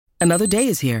Another day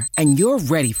is here, and you're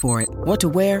ready for it. What to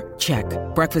wear? Check.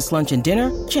 Breakfast, lunch, and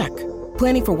dinner? Check.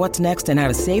 Planning for what's next and how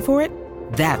to save for it?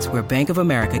 That's where Bank of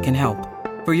America can help.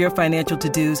 For your financial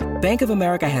to-dos, Bank of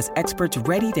America has experts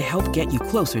ready to help get you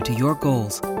closer to your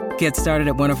goals. Get started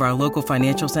at one of our local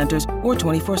financial centers or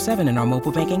 24/7 in our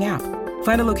mobile banking app.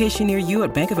 Find a location near you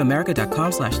at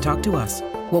bankofamerica.com/talktous.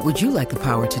 What would you like the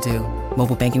power to do?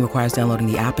 Mobile banking requires downloading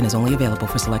the app and is only available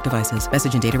for select devices.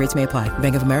 Message and data rates may apply.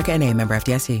 Bank of America N.A., member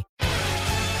FDIC.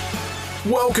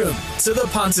 Welcome to the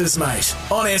Punters, Mate,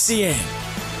 on SEN.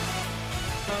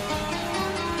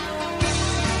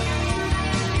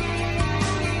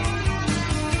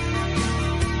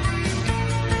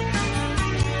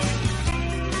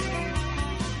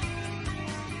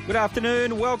 Good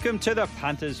afternoon. Welcome to the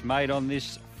Punters, Mate, on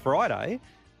this Friday,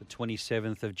 the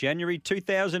 27th of January,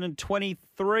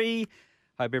 2023.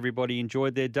 Hope everybody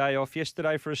enjoyed their day off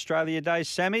yesterday for Australia Day.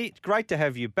 Sammy, it's great to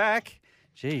have you back.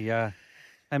 Gee,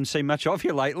 haven't seen much of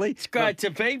you lately. It's great to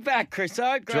be back, Chris.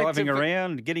 Driving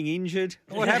around, getting injured.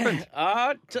 What happened?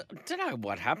 Don't know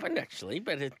what happened actually,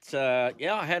 but it's I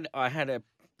had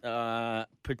a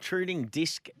protruding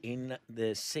disc in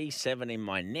the C7 in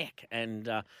my neck, and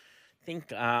I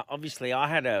think obviously I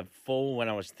had a fall when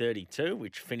I was 32,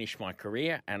 which finished my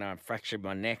career, and I fractured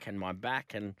my neck and my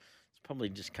back, and it's probably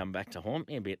just come back to haunt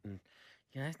me a bit. And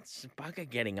it's a bugger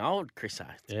getting old, Chris.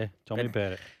 Yeah, tell me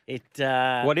about it.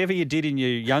 It whatever you did in your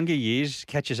younger years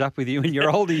catches up with you in your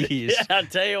older years. Yeah, I'll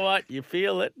tell you what, you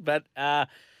feel it. But, it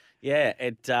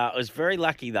was very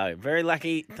lucky, though. Very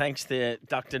lucky, thanks to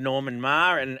Dr. Norman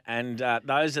Marr and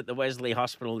those at the Wesley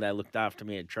Hospital. They looked after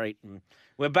me a treat. And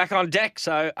we're back on deck,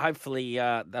 so hopefully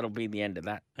that'll be the end of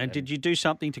that. And did you do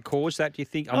something to cause that, do you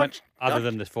think, other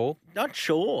than the fall? Not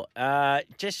sure.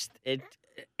 Just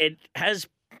it has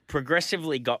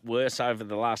progressively got worse over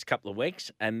the last couple of weeks,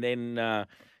 and then and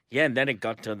then it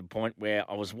got to the point where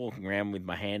I was walking around with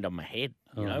my hand on my head,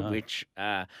 which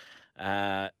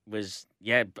was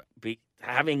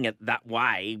having it that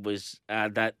way was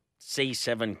that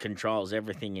C7 controls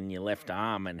everything in your left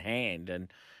arm and hand,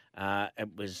 and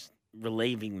it was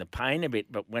relieving the pain a bit.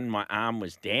 But when my arm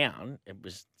was down, it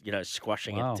was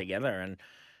squashing it together, and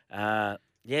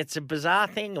it's a bizarre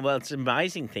thing. Well, it's an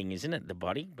amazing thing, isn't it? The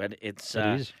body, but it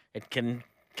can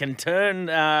turn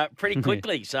pretty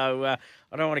quickly. So I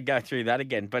don't want to go through that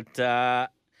again. But I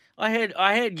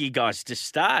heard you guys just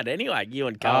start anyway. You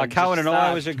and Cohen. Cohen and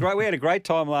I we had a great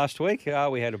time last week.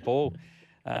 We had a ball.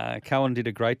 Cohen did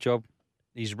a great job.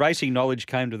 His racing knowledge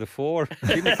came to the fore,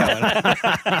 didn't it, Cohen?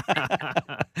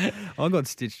 I got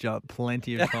stitched up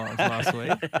plenty of times last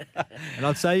week. And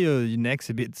I'd say your neck's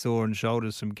a bit sore and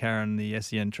shoulders from carrying the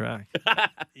SEN track.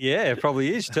 Yeah, it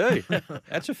probably is too.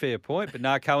 That's a fair point. But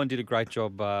no, Cohen did a great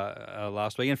job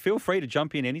last week. And feel free to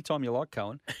jump in anytime you like,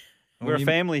 Cohen. We're a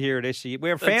family here at SEN.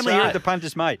 We're a family here at the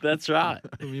Punters, Mate. That's right.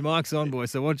 Your mic's on, boy,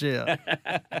 so watch out.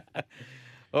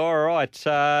 All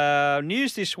right.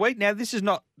 News this week. Now, this is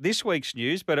not this week's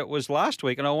news, but it was last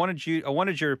week, and I wanted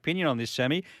your opinion on this,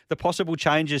 Sammy. The possible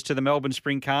changes to the Melbourne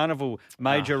Spring Carnival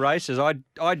major races. I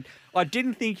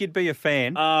didn't think you'd be a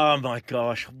fan. Oh my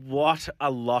gosh, what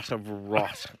a lot of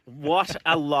rot! What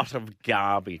a lot of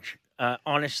garbage.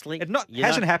 Honestly, it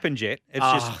hasn't happened yet. It's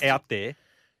just out there,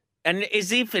 and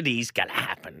as if it is going to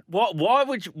happen. Why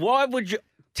would you?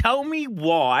 Tell me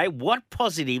why, what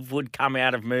positive would come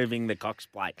out of moving the Cox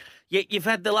Plate? You've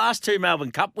had the last two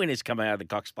Melbourne Cup winners come out of the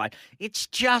Cox Plate. It's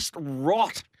just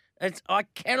rot. I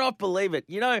cannot believe it.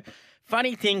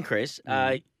 Funny thing, Chris,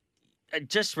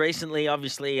 just recently,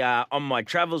 obviously, on my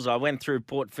travels, I went through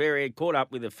Port Fairy and caught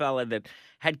up with a fella that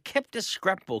had kept a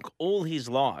scrapbook all his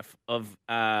life of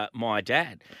my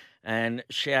dad. And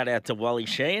shout out to Wally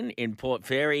Sheehan in Port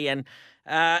Fairy. And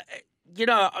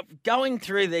going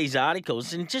through these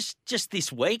articles, and just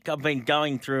this week, I've been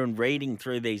going through and reading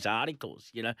through these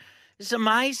articles. It's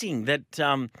amazing that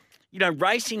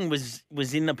racing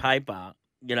was in the paper,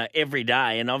 every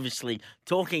day, and obviously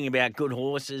talking about good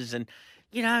horses, and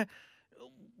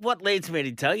what leads me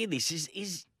to tell you this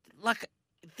is like.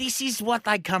 This is what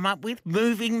they come up with,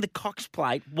 moving the Cox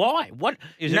Plate. Why? What?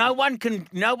 No one can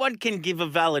give a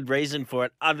valid reason for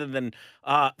it other than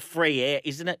free air,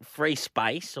 isn't it? Free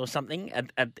space or something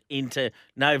into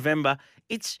November.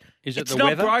 It's not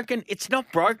weather? Broken. It's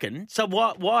not broken. So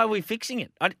why are we fixing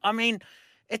it? I mean,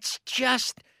 it's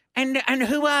just and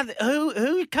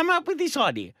who come up with this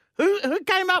idea? Who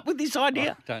came up with this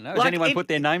idea? I don't know. Has anyone put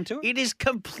their name to it? It is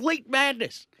complete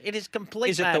madness. It is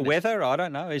complete madness. Is it the weather? I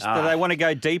don't know. Do they want to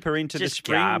go deeper into the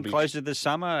spring, garbage. closer to the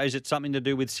summer? Is it something to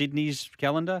do with Sydney's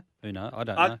calendar? Who knows? I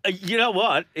don't know. You know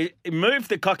what? It moved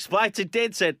the Cox Plates. It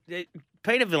dead set.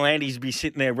 Peter V'landys'd be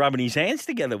sitting there rubbing his hands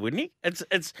together, wouldn't he?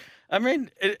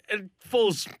 It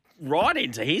falls right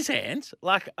into his hands.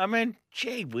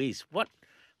 Gee whiz, what?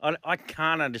 I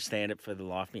can't understand it for the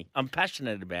life of me. I'm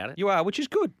passionate about it. You are, which is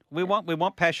good. We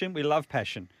want passion. We love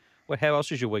passion. How else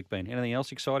has your week been? Anything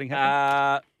else exciting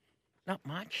happening? Not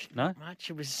much. No? Not much.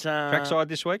 It was Trackside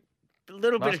this week? A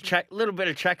little bit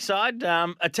of trackside.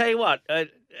 I tell you what,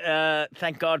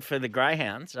 thank God for the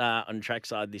greyhounds on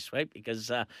trackside this week,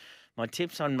 because my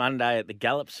tips on Monday at the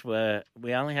Gallops were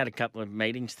we only had a couple of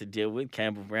meetings to deal with,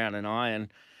 Campbell Brown and I,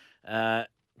 and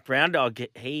Brown Dog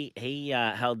he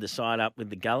held the side up with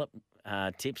the Gallop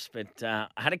tips, but I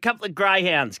had a couple of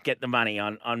greyhounds get the money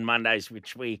on Mondays,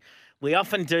 which we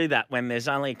often do that when there's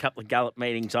only a couple of Gallop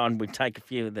meetings on. We take a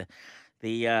few of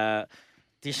the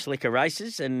dish liquor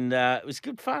races, and it was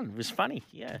good fun. It was funny.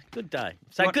 Yeah, good day.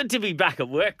 So good to be back at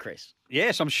work, Chris.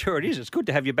 Yes, I'm sure it is. It's good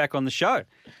to have you back on the show.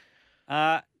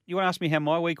 You want to ask me how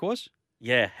my week was?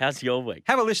 Yeah, how's your week?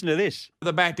 Have a listen to this.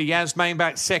 The back to Yasmin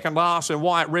back second last, and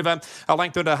White River a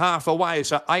length and a half away.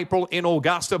 So April in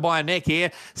Augusta by a neck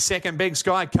here. Second Big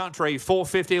Sky Country,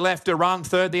 450 left to run.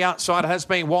 Third, the outside has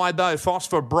been wide though.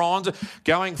 Phosphor Bronze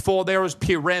going for there is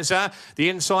Pureza. The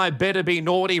inside Better Be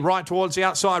Naughty right towards the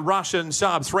outside. Russian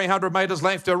Sub, 300 metres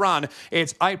left to run.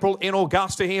 It's April in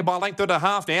Augusta here by length and a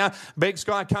half now. Big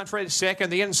Sky Country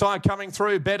second. The inside coming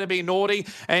through Better Be Naughty,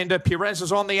 and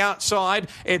Pureza's on the outside.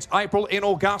 It's April in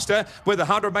Augusta with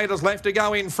 100 metres left to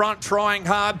go in front, trying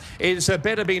hard is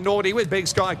Better Be Naughty with Big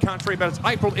Sky Country, but it's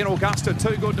April in Augusta,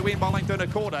 too good to win by length and a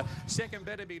quarter. Second,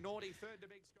 Better Be Naughty. Third to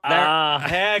Big Sky.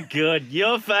 How good.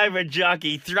 Your favourite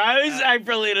jockey throws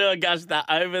April in Augusta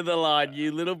over the line,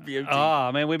 you little beauty.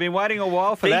 Oh, man, we've been waiting a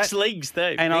while for that. Big leagues,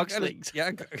 too. And Big leagues.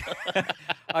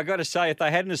 I got to say, if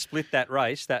they hadn't have split that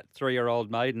race, that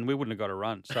 3-year-old maiden, we wouldn't have got a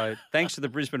run. So thanks to the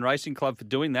Brisbane Racing Club for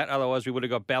doing that. Otherwise, we would have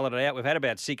got balloted out. We've had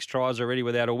about 6 tries already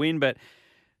without a win, but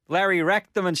Larry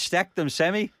racked them and stacked them,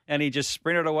 Sammy, and he just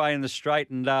sprinted away in the straight.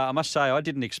 And I must say, I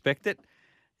didn't expect it.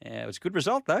 Yeah, it was a good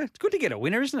result, though. It's good to get a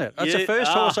winner, isn't it? It's the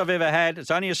first horse I've ever had. It's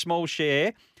only a small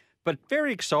share, but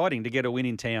very exciting to get a win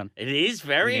in town. It is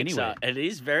very exciting. It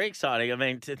is very exciting. I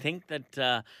mean, to think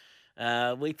that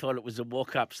we thought it was a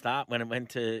walk-up start when it went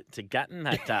to Gatton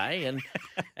that day,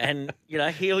 and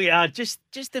here we are just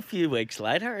a few weeks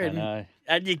later,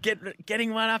 and you're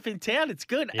getting one up in town. It's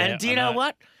good. Yeah, and do you know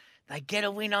what? They get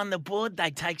a win on the board.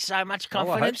 They take so much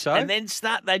confidence, I hope so. and then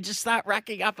they just start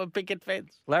racking up a picket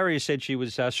fence. Larry said she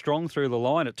was strong through the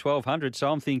line at 1,200,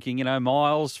 so I'm thinking,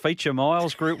 miles, feature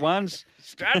miles, Group 1s.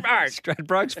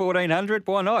 Stradbroke's 1,400,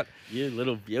 why not? You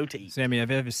little beauty. Sammy, have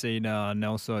you ever seen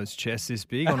Nelson's chest this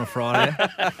big on a Friday?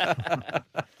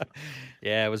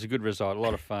 Yeah, it was a good result, a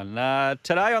lot of fun.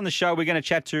 Today on the show, we're going to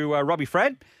chat to Robbie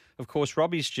Fradd. Of course,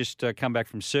 Robbie's just come back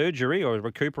from surgery or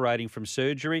recuperating from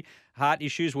surgery. Heart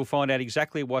issues. We'll find out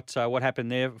exactly what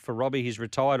happened there for Robbie. He's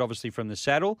retired, obviously, from the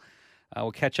saddle.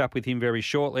 We'll catch up with him very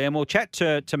shortly. And we'll chat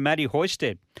to Matty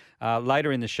Hoysted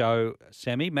later in the show,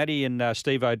 Sammy. Matty and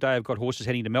Steve O'Day have got horses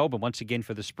heading to Melbourne once again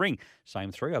for the spring.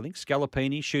 Same 3, I think.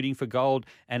 Scalapini, Shooting for Gold,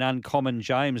 and Uncommon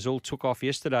James all took off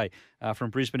yesterday from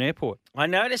Brisbane Airport. I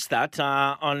noticed that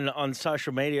on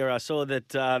social media. I saw that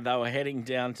they were heading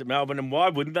down to Melbourne, and why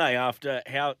wouldn't they after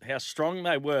how strong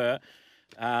they were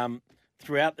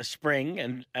throughout the spring?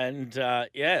 And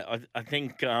I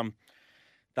think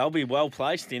they'll be well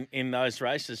placed in those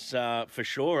races for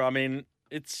sure. I mean,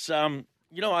 it's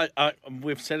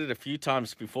we've said it a few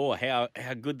times before how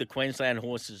good the Queensland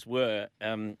horses were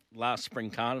last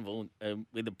spring carnival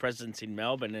with the presence in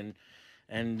Melbourne,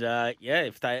 and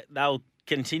if they'll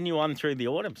continue on through the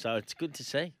autumn, so it's good to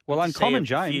see. Well, Uncommon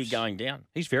James, few going down.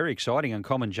 He's very exciting.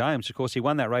 Uncommon James, of course, he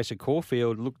won that race at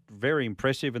Caulfield, looked very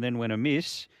impressive, and then went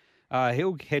amiss.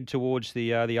 He'll head towards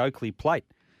the Oakley Plate.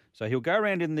 So he'll go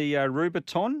around in the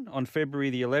Rubiton on February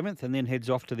the 11th and then heads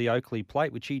off to the Oakley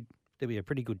Plate, there'll be a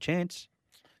pretty good chance.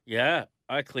 Yeah,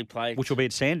 Oakley Plate. Which will be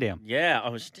at Sandown. Yeah, I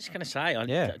was just going to say,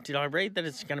 did I read that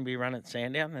it's going to be run at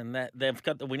Sandown and that they've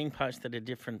got the winning post at a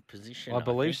different position? I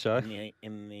believe so.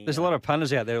 In the, There's a lot of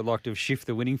punters out there who like to shift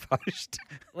the winning post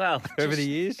over the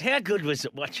years. How good was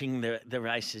it watching the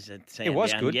races at Sandown it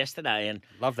was good. yesterday? And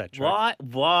love that track.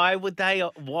 Why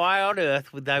on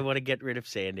earth would they want to get rid of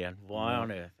Sandown? Why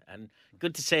on earth? And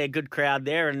good to see a good crowd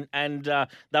there, and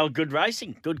they were good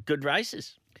racing, good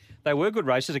races. They were good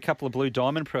races, a couple of Blue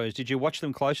Diamond Pros. Did you watch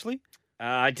them closely?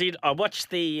 I did. I watched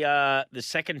the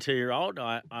second 2-year-old.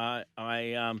 I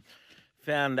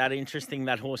found that interesting,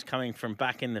 that horse coming from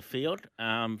back in the field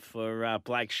for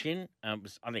Blake Shin. I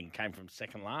think it came from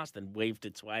second last and weaved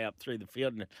its way up through the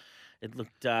field. it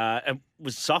looked it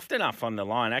was soft enough on the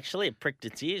line. Actually, it pricked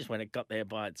its ears when it got there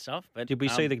by itself. But Did we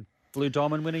see the Blue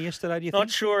Diamond winner yesterday, do you Not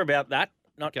think? sure about that.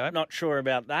 Not Okay. not sure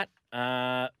about that.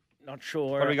 Not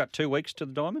sure. What have we got, 2 weeks to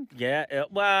the Diamond? Yeah.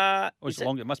 Well, Or is is it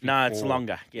longer? It must be No, it's 4.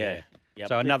 longer. Yeah. Yep,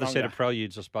 So bit another set of longer.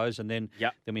 preludes, I suppose, and then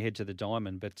Yep. then we head to the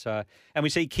Diamond. But and we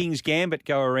see King's Gambit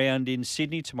go around in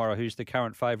Sydney tomorrow, who's the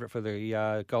current favourite for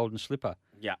the Golden Slipper.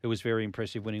 Yeah. Who was very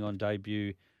impressive, winning on debut,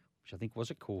 which I think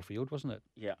was at Caulfield, wasn't it?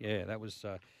 Yeah. Yeah, that was.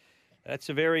 That's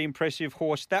a very impressive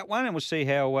horse, that one, and we'll see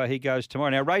how he goes tomorrow.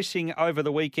 Now, racing over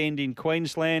the weekend in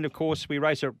Queensland, of course, we've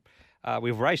raced at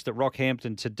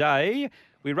Rockhampton today.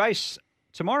 We race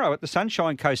tomorrow at the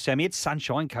Sunshine Coast, Sammy. It's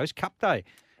Sunshine Coast Cup Day.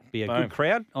 Be a Boom. good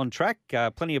crowd on track.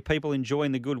 Plenty of people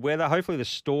enjoying the good weather. Hopefully the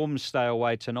storms stay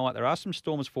away tonight. There are some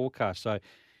storms forecast, so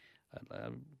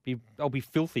I'll be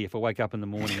filthy if I wake up in the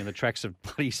morning and the track's a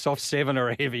bloody soft 7 or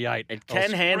a heavy 8. It I'll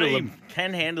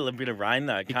can handle a bit of rain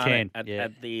though. Can't can, it?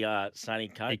 At the sunny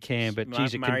coast. It can, but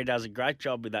geez, it can- Murray does a great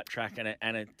job with that track,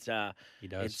 and He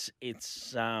does.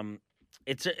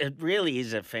 it really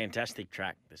is a fantastic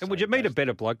track. the And would Sunny you meet a Coast.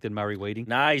 better bloke than Murray Weeding?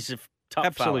 No, he's a top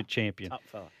Absolute fella. champion. Top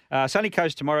fella. Sunny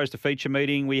Coast tomorrow is the feature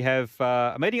meeting. We have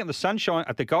a meeting at the Sunshine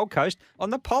at the Gold Coast on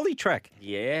the Poly track.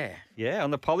 Yeah. Yeah,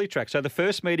 on the Poly track. So the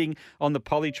first meeting on the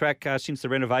Poly track since the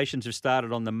renovations have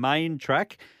started on the main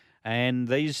track, and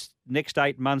these next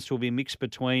 8 months will be mixed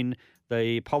between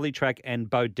the Poly track and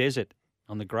Bow Desert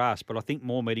on the grass. But I think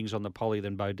more meetings on the Poly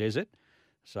than Bow Desert.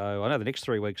 So I know the next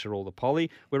 3 weeks are all the Poly.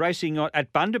 We're racing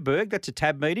at Bundaberg. That's a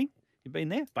tab meeting. You've been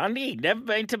there? Bundy, never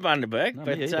been to Bundaberg, No, me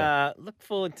but either. look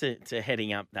forward to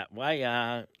heading up that way.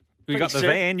 We got the soon,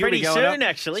 van. You'll pretty be going soon, up.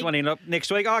 actually. It's running up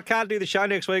next week. Oh, I can't do the show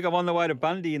next week. I'm on the way to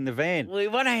Bundy in the van. We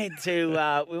want to head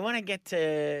to. We want to get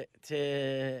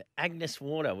to Agnes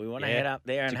Water. We want to Yeah, head up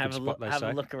there it's and a have good a spot, look. they Have say.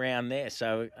 a look around there.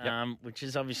 So, which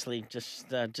is obviously just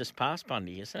past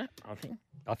Bundy, isn't it? I think.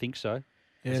 I think so.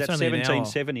 Yeah, Is it's that only an hour.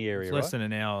 1770 area, It's right? less than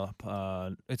an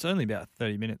hour. It's only about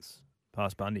 30 minutes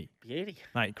past Bundy. Beauty.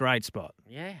 Mate, great spot.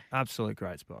 Yeah. Absolute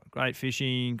great spot. Great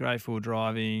fishing, great full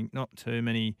driving, not too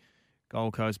many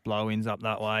Gold Coast blow-ins up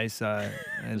that way. So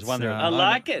it's, one there at I the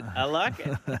like it. I like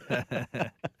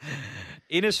it.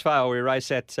 Innisfail we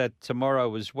race at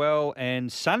tomorrow as well.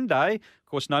 And Sunday, of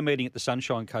course, no meeting at the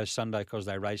Sunshine Coast Sunday because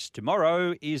they race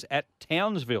tomorrow, is at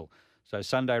Townsville. So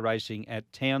Sunday racing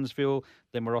at Townsville.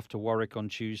 Then we're off to Warwick on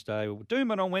Tuesday.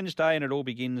 Doomben on Wednesday, and it all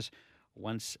begins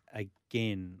once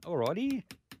again. All righty.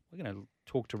 We're going to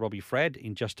talk to Robbie Fradd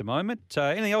in just a moment.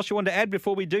 Anything else you want to add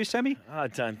before we do, Sammy? I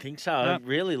don't think so. No. I'm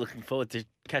really looking forward to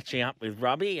catching up with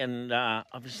Robbie, and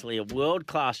obviously a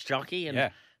world-class jockey, and Yeah.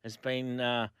 has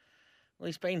been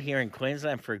he's been here in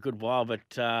Queensland for a good while, but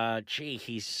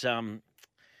he's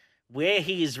where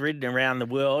he has ridden around the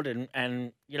world,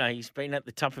 and you know he's been at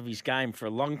the top of his game for a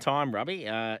long time. Robbie,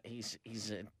 he's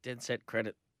a dead set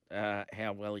credit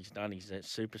how well he's done. He's a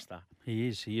superstar. He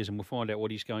is, and we'll find out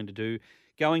what he's going to do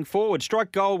going forward.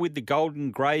 Strike gold with the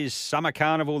Golden Greys Summer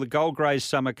Carnival. The Gold Greys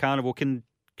Summer Carnival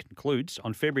concludes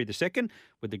on February the 2nd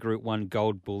with the Group 1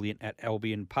 Gold Bullion at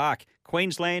Albion Park.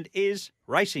 Queensland is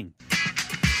racing.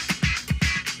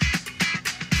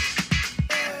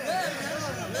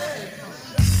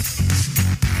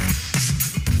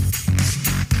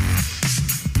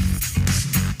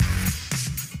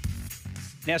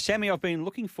 Now, Sammy, I've been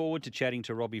looking forward to chatting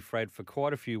to Robbie Fradd for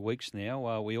quite a few weeks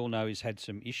now. We all know he's had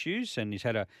some issues, and he's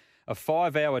had a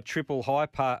 5-hour triple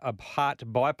heart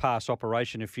bypass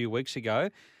operation a few weeks ago.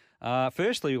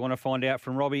 Firstly, we want to find out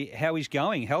from Robbie how he's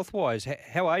going health-wise.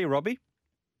 How are you, Robbie?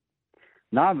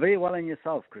 No, I'm very well, and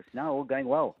yourself, Chris. No, all going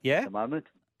well Yeah? at the moment.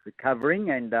 Recovering,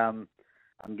 and I'm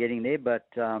getting there, but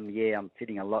I'm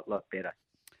feeling a lot better.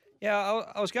 Yeah,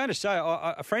 I was going to say,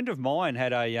 a friend of mine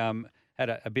had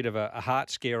a bit of a heart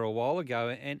scare a while ago,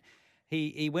 and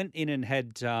he went in and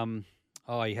had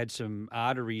he had some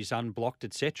arteries unblocked,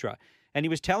 etc. And he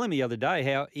was telling me the other day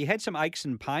how he had some aches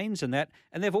and pains and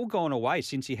they've all gone away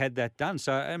since he had that done.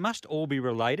 So it must all be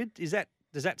related. Does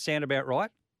that sound about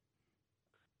right?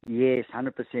 Yes,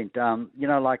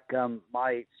 100%.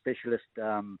 My specialist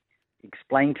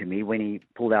explained to me when he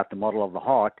pulled out the model of the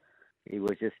heart, he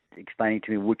was just explaining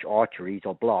to me which arteries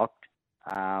are blocked.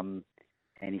 And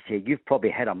he said, you've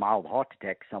probably had a mild heart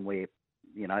attack somewhere,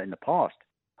 in the past.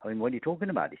 I mean, what are you talking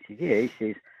about? He says, yeah. He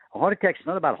says, a heart attack's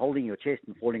not about holding your chest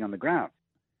and falling on the ground.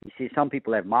 He says some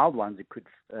people have mild ones. It could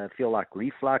feel like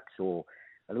reflux or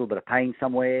a little bit of pain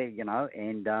somewhere,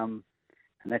 and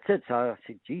that's it. So I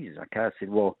said, Jesus, okay. I said,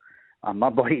 well, my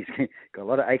body's got a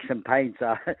lot of aches and pains,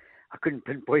 so I couldn't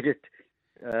pinpoint it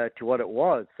to what it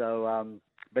was. So,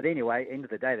 but anyway, end of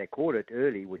the day, they caught it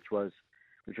early, which was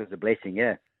a blessing,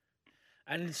 yeah.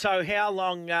 And so how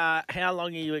long are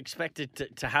you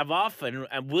expected to have off, and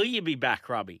will you be back,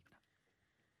 Robbie?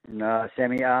 No,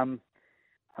 Sammy.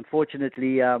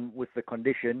 Unfortunately, with the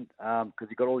condition, because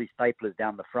you've got all these staplers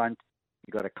down the front,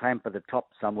 you've got a clamp at the top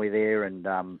somewhere there, and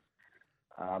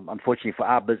unfortunately for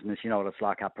our business, you know what it's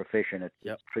like, our profession,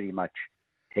 it's pretty much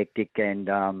hectic, and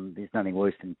there's nothing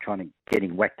worse than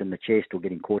getting whacked in the chest or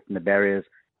getting caught in the barriers,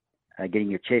 getting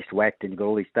your chest whacked, and you've got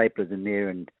all these staplers in there.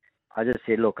 And I just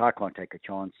said, look, I can't take a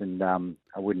chance, and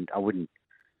I wouldn't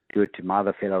do it to my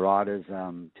other fellow riders,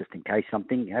 just in case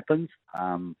something happens.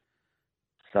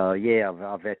 So yeah,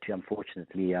 I've had to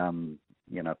unfortunately,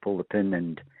 pull the pin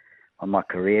and on my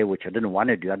career, which I didn't want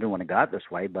to do. I didn't want to go out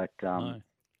this way, but No.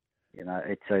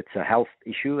 it's a health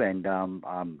issue, and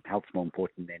health's more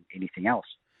important than anything else.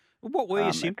 Well, what were your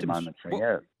at the symptoms? moment, so,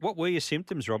 yeah. What were your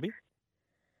symptoms, Robbie?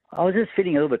 I was just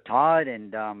feeling a little bit tired,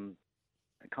 and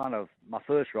kind of my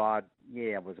first ride,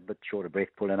 I was a bit short of breath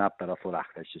pulling up, but I thought,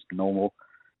 that's just normal.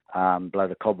 Blow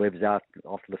the cobwebs out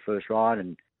after the first ride,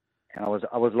 and I was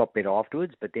a lot better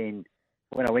afterwards. But then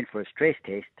when I went for a stress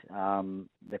test,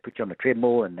 they put you on the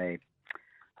treadmill, and they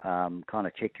kind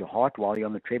of check your heart while you're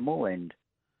on the treadmill, and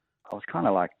I was kind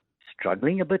of like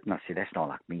struggling a bit, and I said, that's not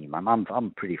like me, Mum.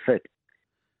 I'm pretty fit.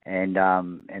 And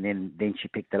then she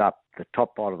picked it up. The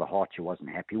top part of the heart she wasn't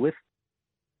happy with.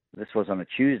 This was on a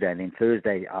Tuesday, and then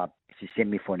Thursday she sent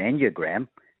me for an angiogram,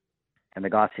 and the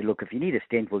guy said, look, if you need a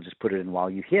stent, we'll just put it in while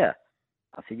you're here.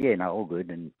 I said, yeah, no, all good.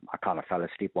 And I kind of fell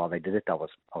asleep while they did it. I was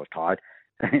tired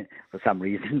for some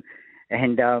reason,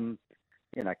 and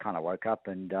kind of woke up,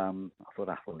 and I thought,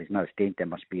 well, there's no stent. That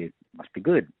must be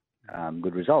good,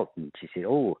 good result. And she said,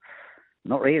 oh,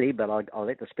 not really, but I'll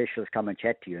let the specialist come and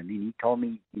chat to you. And then he told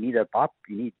me you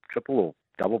need triple or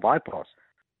double bypass.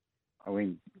 I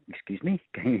went, excuse me,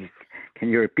 can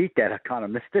you repeat that? I kind of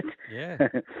missed it. Yeah.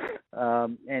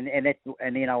 and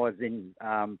then I was in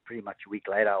pretty much a week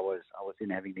later. I was in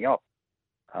having the op.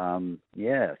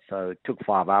 So it took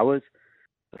 5 hours.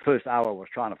 The first hour I was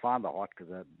trying to find the heart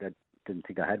because I didn't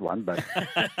think I had one, but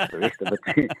the rest of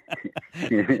it,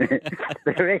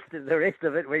 the rest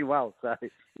of it went well. So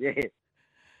yeah.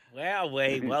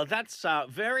 Well, that's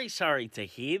very sorry to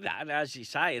hear that. As you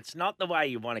say, it's not the way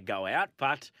you want to go out,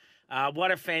 but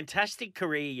what a fantastic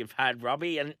career you've had,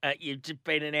 Robbie, and you've just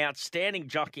been an outstanding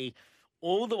jockey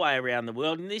all the way around the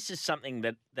world. And this is something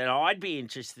that I'd be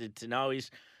interested to know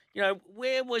is,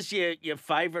 where was your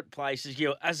favourite places?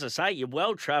 As I say, you're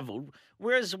well-travelled.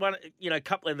 Where's a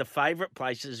couple of the favourite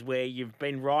places where you've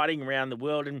been riding around the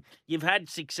world and you've had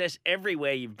success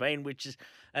everywhere you've been, which is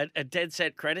a dead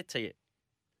set credit to you.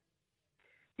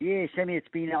 Yeah, Sammy,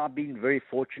 I've been very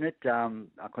fortunate. I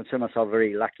consider myself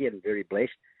very lucky and very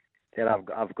blessed that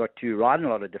I've got to ride in a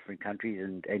lot of different countries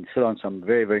and sit on some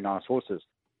very, very nice horses.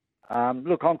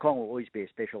 Look, Hong Kong will always be a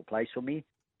special place for me.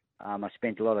 I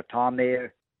spent a lot of time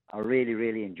there. I really,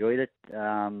 really enjoyed it.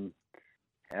 Won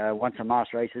some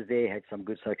nice races there, had some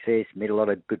good success, met a lot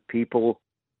of good people.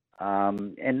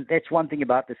 And that's one thing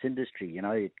about this industry,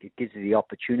 it gives you the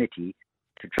opportunity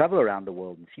to travel around the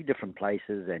world and see different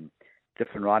places and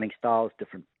different riding styles,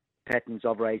 different patterns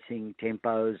of racing,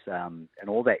 tempos, and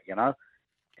all that,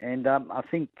 And I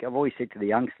think I've always said to the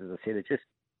youngsters, I said, it just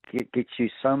gets you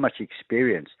so much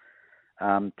experience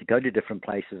to go to different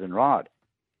places and ride.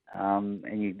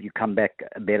 And you come back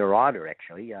a better rider,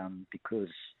 actually, because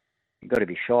you've got to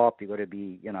be sharp, you've got to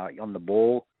be, on the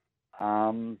ball.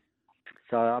 So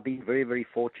I've been very, very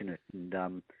fortunate.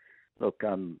 And look,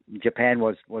 Japan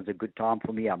was a good time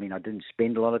for me. I mean, I didn't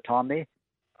spend a lot of time there.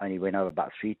 I only went over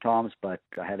about 3 times, but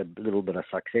I had a little bit of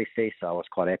success there, so I was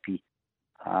quite happy.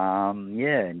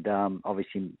 And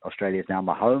obviously Australia is now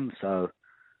my home, so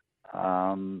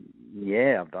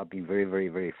I've been very, very,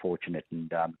 very fortunate,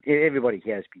 and everybody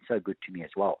here has been so good to me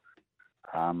as well.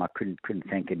 I couldn't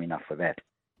thank him enough for that.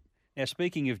 Now,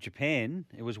 speaking of Japan,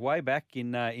 it was way back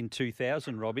in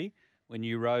 2000, Robbie, when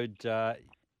you rode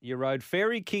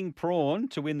Fairy King Prawn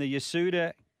to win the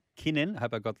Yasuda Kinen. I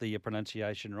hope I got the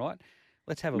pronunciation right.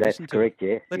 Let's have a listen to it.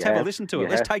 Yeah. Let's have a listen to it.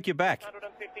 Let's take you back.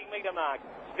 150-metre mark.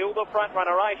 Still the front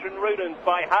runner, Adrian Rudens,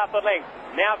 by half a length.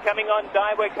 Now coming on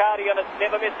Daiwa Cardi, and it's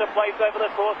never missed a place over the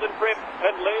course and trip,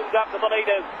 and looms up to the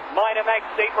leaders. Minor Max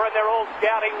deeper, and they're all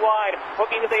scouting wide.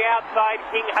 Hooking to the outside,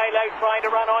 King Halo trying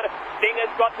to run on.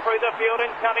 Stinger's got through the field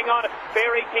and coming on.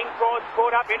 Fairy King Prawn's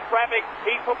caught up in traffic.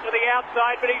 He's hooked to the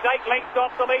outside, but he's 8 lengths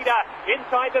off the leader.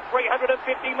 Inside the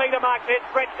 350-metre mark, they're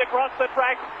stretched across the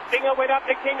track. Stinger went up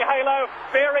to King Halo.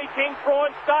 Fairy King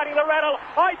Prawn starting to rattle.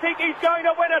 I think he's going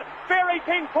to win it. Fairy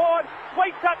King Prawn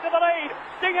sweeps up to the lead.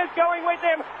 Stinger's going with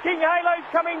them. King Halo's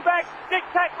coming back. Dick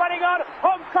Tat running on.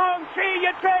 Hong Kong, she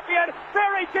your champion.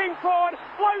 Fairy King Prawn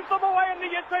blows them away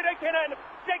into Yasuda Kinnan.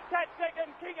 Dick Tat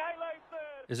second. King Halo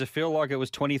third. Does it feel like it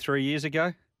was 23 years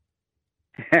ago?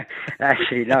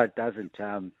 Actually, no, it doesn't.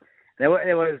 There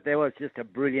was just a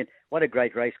brilliant. What a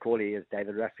great race caller he is,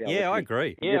 David Raphael. Yeah, I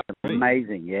agree. Just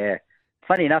amazing. Yeah.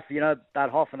 Funny enough,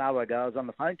 about half an hour ago, I was on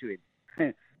the phone to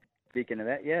him. Speaking of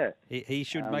that, yeah. He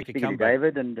should make a speaking comeback. to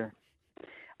David, and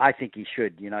I think he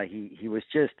should. He was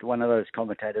just one of those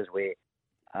commentators where,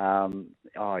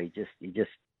 he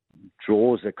just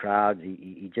draws the crowds.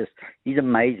 He's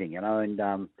amazing, and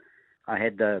I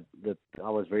had I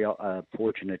was very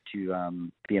fortunate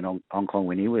to be in Hong Kong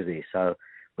when he was there, so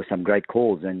with some great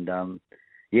calls, and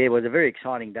it was a very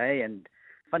exciting day. And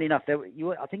funny enough,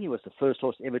 I think he was the first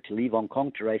horse ever to leave Hong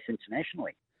Kong to race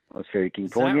internationally. It was Fairy King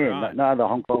Prawn. Yeah, right? no other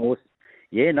Hong Kong horse.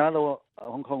 Yeah, no other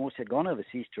Hong Kong horse had gone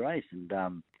overseas to race, and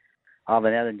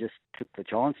Ivan Allen just took the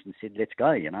chance and said, "Let's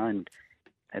go," and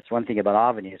that's one thing about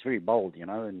Ivan. He's very bold,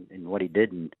 in what he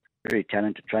did, and very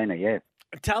talented trainer. Yeah.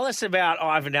 Tell us about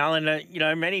Ivan Allen.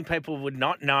 Many people would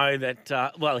not know that.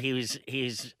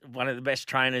 He's one of the best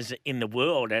trainers in the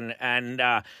world, and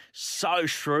so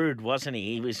shrewd, wasn't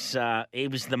he? He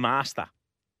was the master.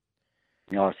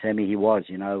 Oh, Sammy, he was.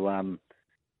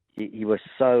 He was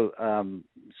so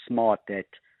smart that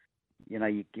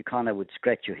you kind of would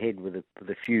scratch your head with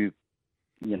a few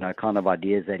kind of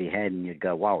ideas that he had, and you'd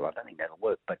go, "Wow, I don't think that'll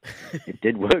work," but it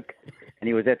did work. And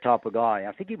he was that type of guy.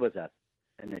 I think he was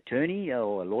an attorney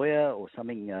or a lawyer or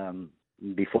something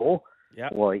before. Yeah.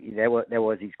 Well, that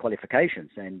was his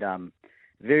qualifications, and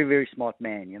very, very smart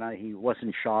man. He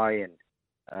wasn't shy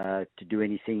and to do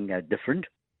anything different.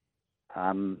 He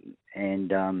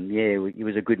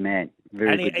was a good man.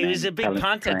 Very good he man, was a big talented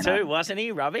punter trainer. too, wasn't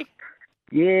he, Robbie?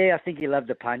 Yeah, I think he loved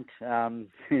the punt.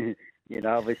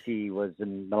 Obviously he was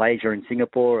in Malaysia and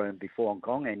Singapore and before Hong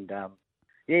Kong, and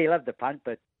he loved the punt,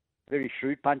 but very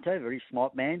shrewd punter, very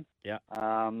smart man. Yeah.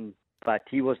 But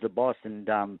he was the boss, and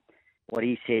what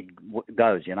he said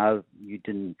goes. You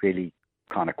didn't really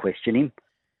kind of question him.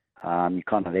 You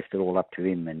kind of left it all up to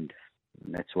him, and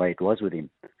that's the way it was with him.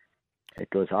 It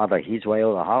was either his way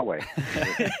or the highway.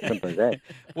 Simple as that.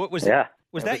 What was Yeah.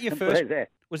 Was that your simple first? as that.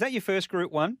 Was that your first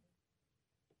Group 1?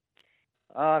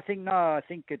 I think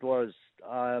it was.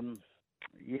 I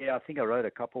think I rode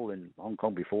a couple in Hong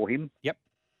Kong before him. Yep.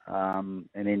 And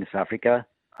in South Africa,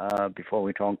 before I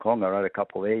went to Hong Kong, I rode a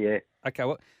couple there. Yeah. Okay.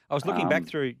 Well, I was looking back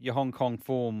through your Hong Kong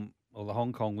form or the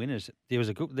Hong Kong winners.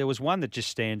 There was one that just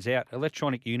stands out.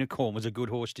 Electronic Unicorn was a good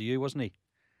horse to you, wasn't he?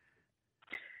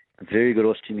 A very good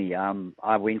horse to me.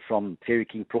 I went from Fairy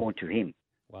King Prawn to him.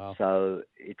 Wow. So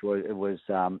it was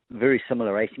very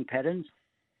similar racing patterns,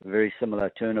 very similar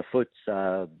turn of foot,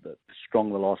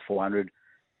 strong the last 400,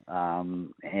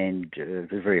 and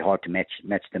it was very hard to match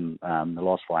them. The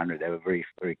last 400, they were very,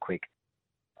 very quick.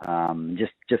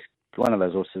 Just one of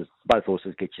those horses. Both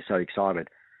horses get you so excited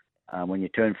when you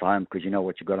turn for home because you know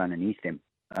what you've got underneath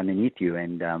you,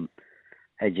 and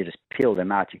as you just peel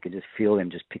them out, you could just feel them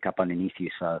just pick up underneath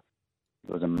you. So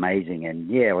it was amazing,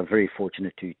 and I was very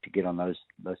fortunate to get on those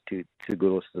two good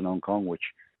horses in Hong Kong,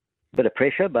 which a bit of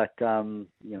pressure, but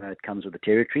it comes with the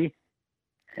territory,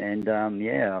 and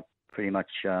I pretty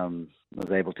much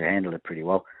was able to handle it pretty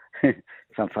well.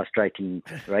 Some frustrating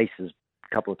races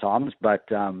a couple of times, but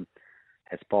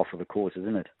that's par for the course,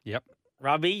 isn't it? Yep.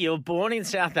 Robbie, you were born in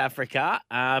South Africa,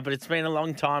 but it's been a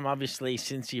long time, obviously,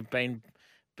 since you've been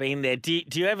there. Do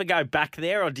you ever go back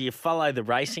there, or do you follow the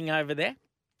racing over there?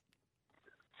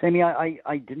 Sammy, I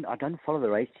don't follow the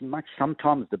racing much.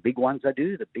 Sometimes the big ones I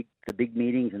do, the big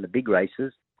meetings and the big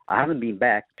races. I haven't been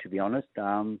back, to be honest.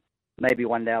 Maybe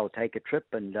one day I'll take a trip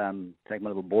and take my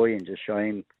little boy and just show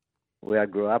him where I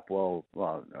grew up. Well,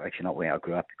 actually not where I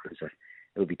grew up because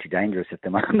it would be too dangerous at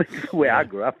the moment. Where I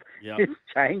grew up, it's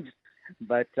changed.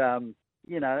 But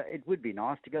it would be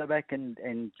nice to go back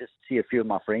and just see a few of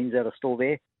my friends that are still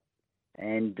there.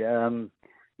 And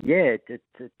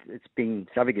it's been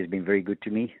South Africa has been very good to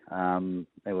me.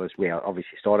 It was where I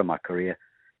obviously started my career.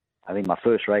 I think my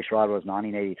first race ride was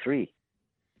 1983.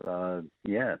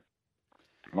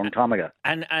 Long time ago.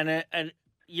 And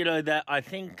that I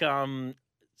think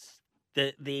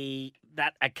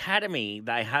that academy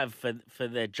they have for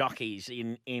the jockeys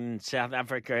in South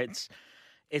Africa,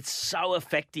 it's so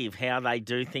effective how they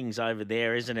do things over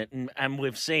there, isn't it? And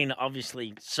we've seen,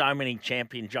 obviously, so many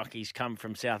champion jockeys come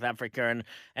from South Africa.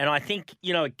 And I think,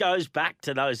 it goes back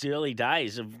to those early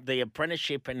days of the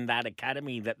apprenticeship and that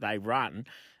academy that they run.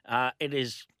 It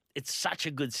is it's such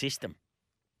a good system.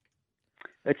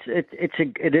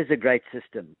 It is a great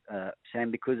system,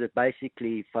 Sam, because it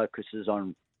basically focuses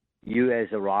on you as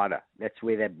a rider. That's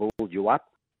where they build you up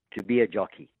to be a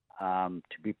jockey, to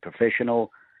be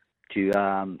professional, to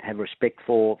have respect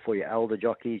for your elder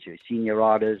jockeys, your senior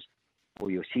riders,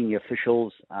 or your senior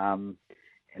officials. And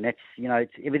that's,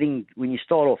 it's everything. When you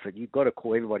start off it, you've got to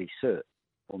call everybody sir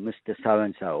or Mr.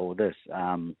 So-and-so or this.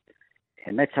 And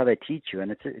that's how they teach you.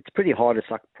 And it's pretty hard. It's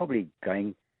like probably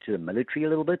going to the military a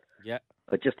little bit. Yeah.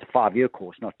 But just a 5-year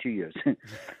course, not 2 years.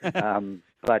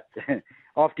 But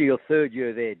after your third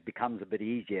year there, it becomes a bit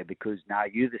easier because now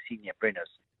you're the senior apprentice.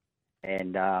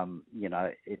 And,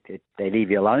 they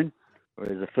leave you alone.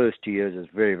 Whereas the first 2 years is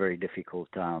very, very difficult.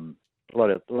 A lot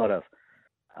of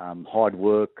hard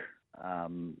work,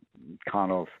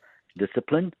 kind of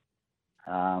discipline.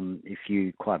 If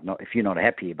you're not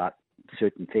happy about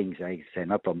certain things, they say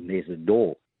no problem. There's a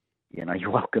door. You're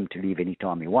welcome to leave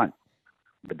anytime you want.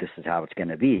 But this is how it's going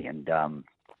to be. And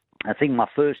I think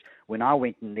when I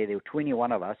went in there were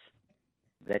 21 of us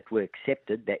that were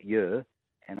accepted that year.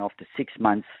 And after 6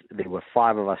 months, there were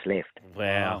 5 of us left.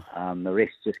 Wow. The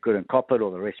rest just couldn't cop it, or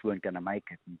the rest weren't going to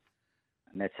make it. And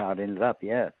that's how it ended up,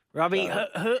 yeah. Robbie,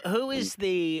 who's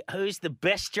the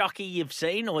best jockey you've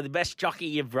seen or the best jockey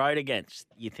you've rode against,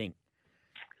 you think?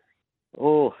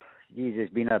 Oh, geez, there's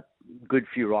been a good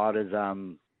few riders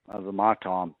over my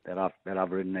time that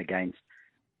I've ridden against.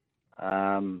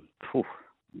 There'd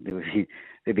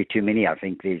be too many. I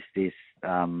think there's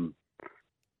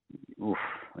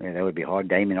that would be hard.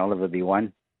 Damien Oliver would be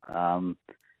one.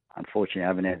 Unfortunately, I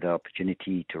haven't had the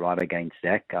opportunity to ride against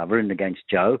Zach. I've ridden against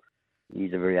Joe.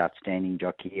 He's a very outstanding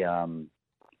jockey. A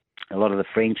lot of the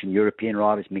French and European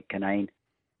riders, Mick Canane,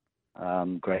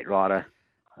 great rider.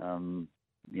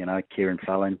 Kieran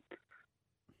Fallon.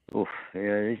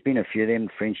 There's been a few of them.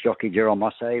 French jockey, Gerald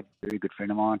Mosse, very good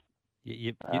friend of mine.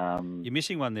 You're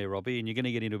missing one there, Robbie, and you're going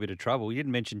to get into a bit of trouble. You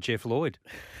didn't mention Jeff Lloyd.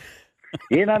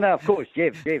 Yeah, no, of course,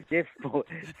 Jeff.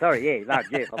 Sorry, yeah, no,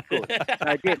 Jeff, of course.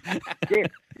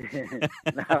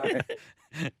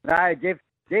 No, Jeff.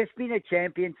 Jeff's been a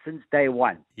champion since day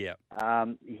one. Yeah.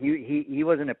 He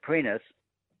was an apprentice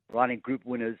running group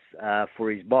winners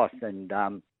for his boss, and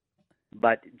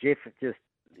but Jeff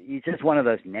he's just one of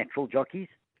those natural jockeys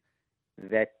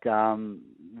that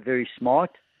very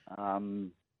smart.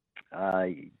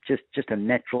 Just a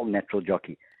natural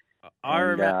jockey. He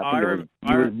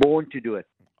was born to do it.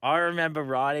 I remember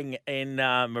riding in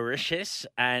Mauritius,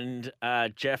 and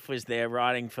Jeff was there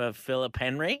riding for Philip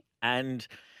Henry, and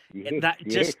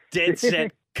just dead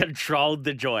set controlled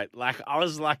the joint. I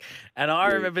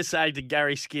remember saying to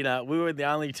Gary Skinner, we were the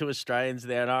only 2 Australians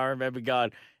there, and I remember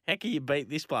going, how can you beat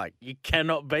this bloke? You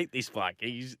cannot beat this bloke.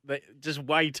 He's just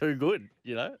way too good,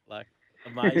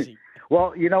 amazing.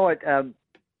 Well, you know what?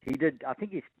 He did, I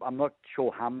think I'm not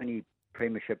sure how many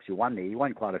premierships he won there. He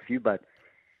won quite a few, but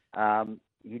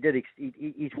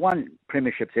he's won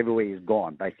premierships everywhere he's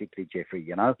gone, basically, Jeffrey,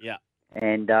 Yeah.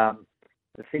 And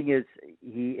the thing is,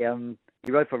 he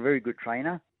rode for a very good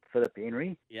trainer, Philip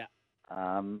Henry. Yeah.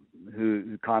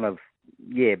 Who kind of,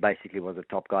 basically was a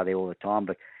top guy there all the time.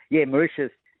 But,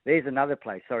 Mauritius, there's another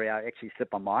place. Sorry, I actually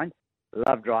slipped my mind.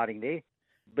 Loved riding there.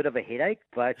 Bit of a headache,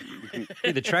 but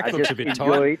the track looks a bit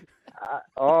tight.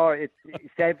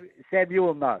 Sam, you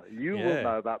will know. You will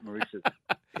know about Mauritius.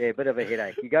 Yeah, bit of a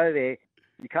headache. You go there,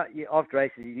 you can't. After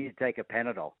races, you need to take a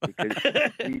Panadol because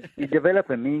you develop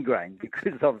a migraine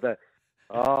because of the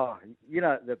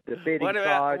bedding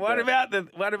side. What about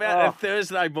the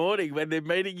Thursday morning when they're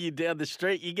meeting you down the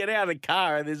street? You get out of the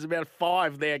car and there's about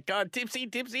 5 there. Go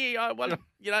tipsy. I want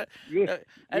Yes.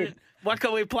 What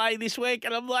can we play this week?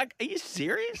 And I'm like, are you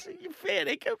serious? Are you fair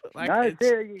dinkum?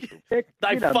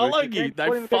 They follow you.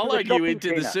 They follow you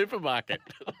into the supermarket.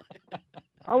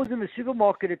 I was in the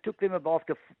supermarket. It took them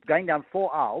after going down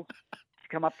 4 hours to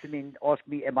come up to me and ask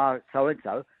me, am I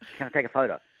so-and-so? Can I take a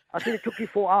photo? I said, it took you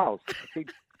 4 hours. I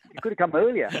said, you could have come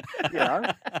earlier,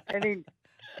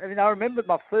 And then I remember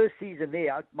my first season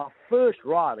there, my first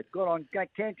ride, I got on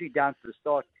cantering down to the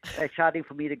start, they're shouting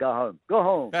for me to go home. Go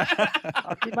home.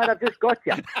 I said, mate, I've just got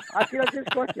you.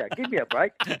 Give me a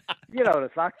break. You know what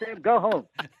it's like, Sam. Go home.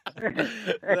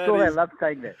 That's all I love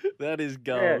saying that. That is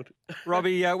gold. Yeah.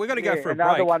 Robbie, we're going to go for a break.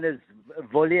 Another one is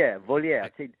Voliere. I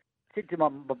said to my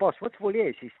boss, what's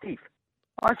Voliere? She said, Steve.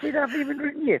 I said, I haven't even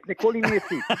written yet. They're calling me a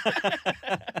thief.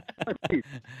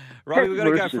 Robbie, we've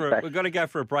got to go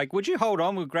for a break. Would you hold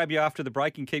on? We'll grab you after the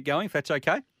break and keep going, if that's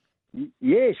okay.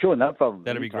 Yeah, sure, no problem.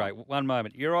 That'll be great. One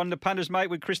moment. You're on the Punters Mate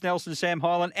with Chris Nelson, Sam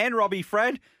Hyland, and Robbie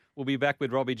Frad. We'll be back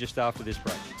with Robbie just after this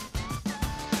break.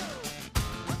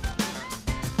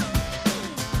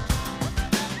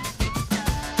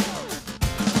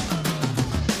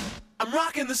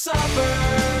 rocking the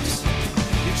suburbs.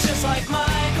 It's just like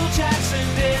Michael Jackson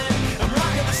did. I'm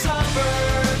rocking the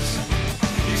suburbs.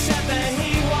 Except that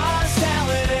he was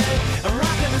talented. I'm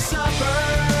rocking the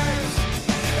suburbs.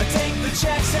 I take the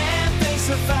checks and face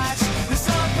the facts. This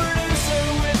a producer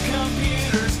with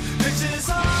computers mixes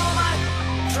all my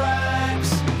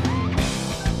tracks.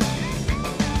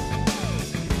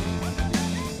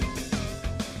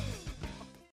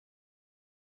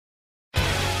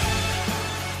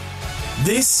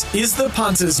 This is The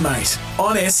Punters Mate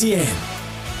on SEN.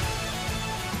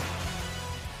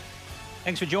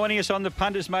 Thanks for joining us on The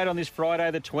Punters Mate on this Friday,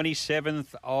 the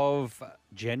 27th of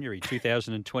January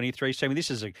 2023. Sammy, this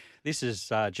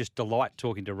is just delight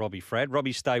talking to Robbie Fradd.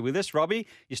 Robbie, stay with us. Robbie,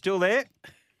 you still there?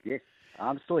 Yes,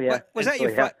 I'm still here. Was that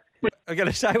your I'm going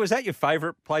to say, was that your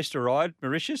favourite place to ride,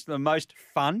 Mauritius? The most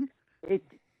fun? It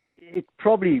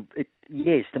probably,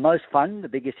 yes, the most fun, the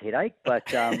biggest headache,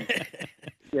 but,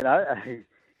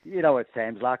 you know what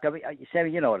Sam's like. I mean,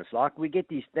 Sammy, you know what it's like. We get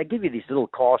they give you these little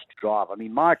cars to drive. I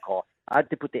mean, my car, I had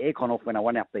to put the aircon off when I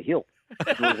went up the hill.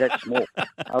 It was that small.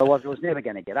 Otherwise, it was never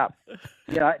going to get up.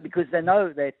 Because they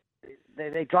know that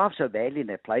they drive so badly in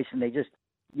their place, and they just,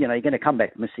 you're going to come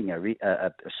back missing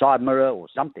a side mirror or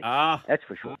something. That's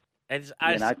for sure.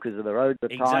 Because of the roads are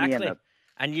tiny.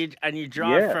 And you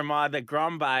drive from either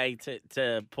Grombe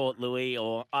to Port Louis,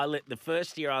 or the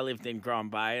first year I lived in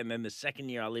Grombe, and then the second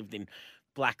year I lived in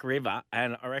Black River,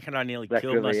 and I reckon I nearly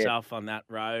killed myself on that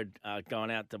road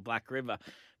going out to Black River.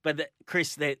 But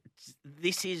Chris,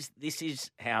 this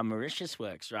is how Mauritius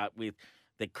works, right? With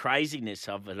the craziness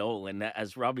of it all, and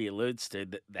as Robbie alludes to,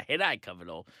 the headache of it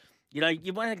all.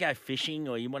 You want to go fishing,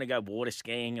 or you want to go water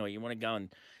skiing, or you want to go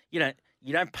and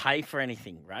you don't pay for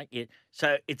anything, right?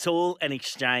 So it's all an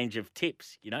exchange of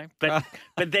tips, But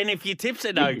then if your tips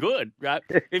are no good, right?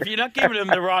 If you're not giving them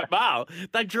the right mail,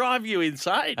 they drive you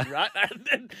insane, right?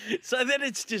 So then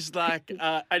it's just like,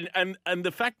 and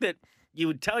the fact that you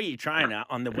would tell your trainer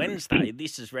on the Wednesday,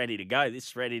 this is ready to go, this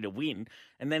is ready to win,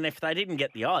 and then if they didn't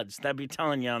get the odds, they'd be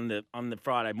telling you on the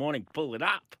Friday morning, pull it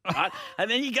up, right?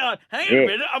 And then you go, hang on a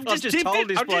minute, I've just dipped it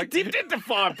to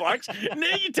 $5, and now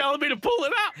you're telling me to pull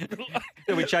it up.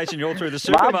 They'll be chasing you all through the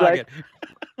supermarket.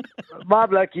 My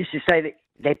bloke used to say that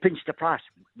they pinched the price.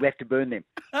 We have to burn them.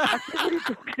 I said, what are you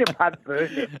talking about,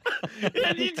 burn them?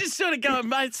 And you just sort of go,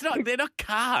 mate, they're not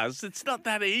cars. It's not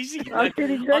that easy. I said,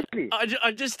 exactly.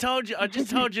 I just told you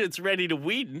it's ready to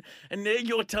win, and now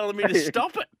you're telling me to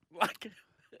stop it.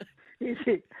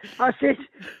 I said,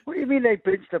 what do you mean they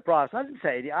pinched the price? I didn't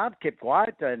say anything. I've kept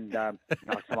quiet, and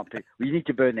you need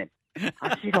to burn them.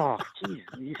 I said, oh, jeez,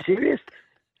 are you serious?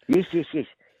 Yes.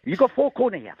 You got 4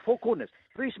 corners here, 4 corners.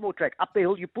 3 small track. Up the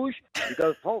hill, you push. You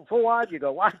go forward, you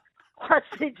go one. I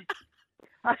said,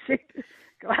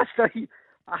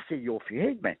 you're off your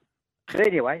head, man. But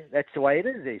anyway, that's the way it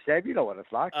is there, Sam. You know what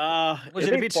it's like. Was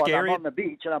it a bit scary? I'm on the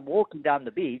beach, and I'm walking down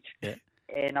the beach,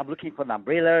 and I'm looking for an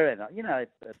umbrella, and,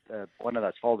 one of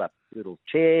those fold-up little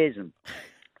chairs. And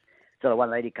so the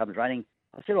one lady comes running.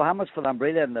 I said, well, how much for the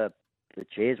umbrella and the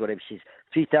chairs, whatever? She's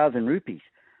 3,000 rupees.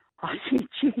 I said,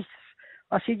 Jesus.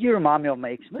 I said, you remind me of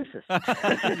my ex-missus.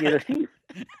 I said, you're a thief.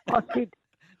 I said,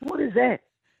 what is that?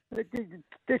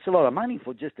 That's a lot of money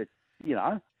for just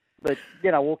But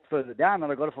then I walked further down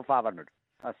and I got it for 500.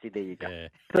 I said, there you go. Yeah.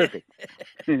 Perfect.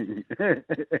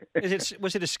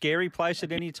 Was it a scary place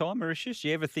at any time, Mauritius? Do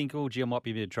you ever think, oh, gee, I might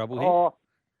be in a bit of trouble here? Oh,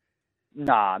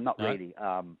 no, not really.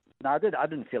 No, I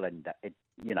didn't feel in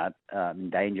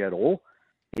danger at all.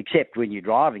 Except when you're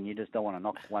driving, you just don't want to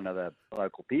knock one of the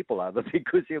local people over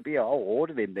because there'll be a whole horde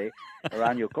of them there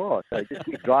around your car. So just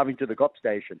keep driving to the cop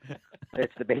station.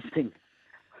 That's the best thing.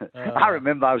 I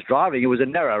remember I was driving. It was a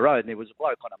narrow road, and there was a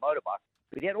bloke on a motorbike.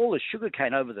 But he had all the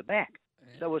sugarcane over the back.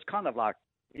 So it was kind of like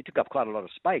it took up quite a lot of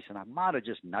space, and I might have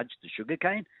just nudged the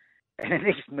sugarcane. And the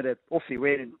next minute, off he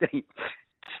went and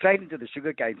straight into the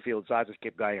sugarcane field. So I just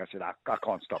kept going. I said, I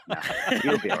can't stop now.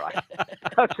 He'll be all right.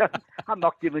 So I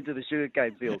knocked him into the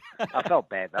sugarcane field. I felt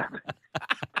bad,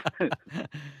 though.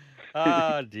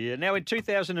 Oh, dear. Now, in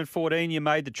 2014, you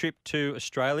made the trip to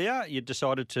Australia. You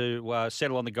decided to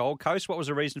settle on the Gold Coast. What was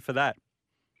the reason for that?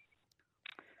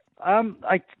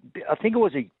 I think it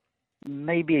was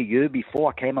maybe a year before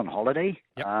I came on holiday.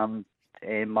 Yep.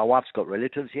 And my wife's got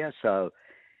relatives here, so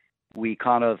we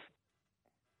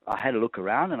I had a look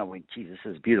around and I went, geez, this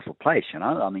is a beautiful place,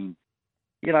 I mean,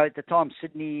 at the time,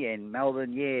 Sydney and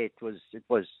Melbourne, it was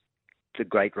a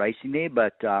great racing there,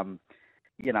 but, I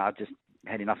just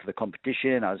had enough of the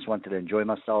competition. I just wanted to enjoy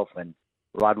myself and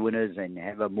ride winners and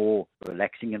have a more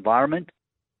relaxing environment.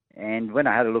 And when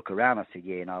I had a look around, I said,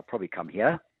 I'll probably come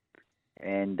here.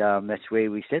 and that's where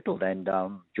we settled, and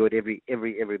enjoyed every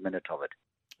minute of it.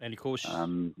 And of course,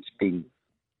 It's been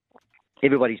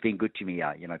everybody's been good to me,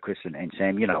 Chris and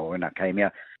Sam. When I came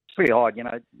here, it's pretty hard.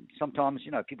 Sometimes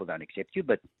people don't accept you,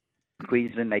 but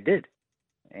Queensland they did,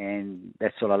 and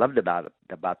that's what I loved about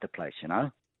the place.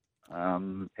 And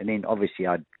then obviously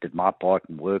I did my part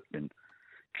and worked and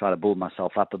tried to build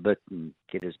myself up a bit and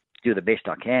do the best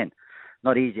I can.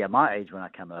 Not easy at my age when I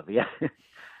came over here.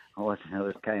 I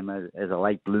came as a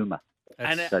late bloomer.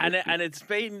 And it's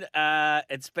been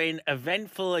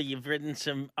eventful. You've ridden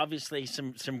some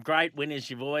great winners.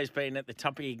 You've always been at the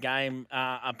top of your game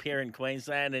up here in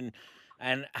Queensland,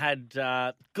 and had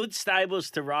good stables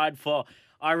to ride for.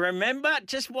 I remember,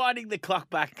 just winding the clock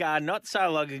back not so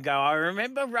long ago, I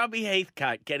remember Robbie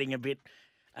Heathcote getting a bit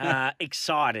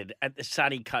excited at the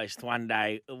sunny coast one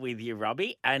day with you,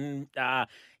 Robbie, and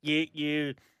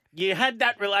you had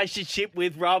that relationship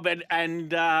with Rob,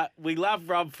 and we love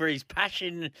Rob for his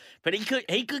passion, but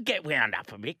he could get wound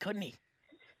up a bit, couldn't he?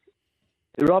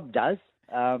 Rob does.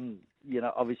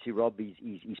 Obviously Rob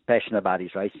he's passionate about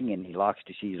his racing, and he likes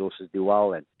to see his horses do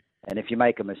well. And if you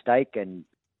make a mistake, and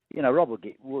Rob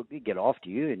will get after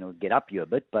you and he'll get up you a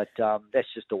bit, but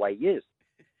that's just the way he is.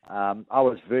 I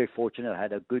was very fortunate. I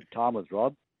had a good time with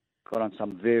Rob. Got on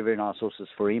some very, very nice horses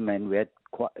for him, and we had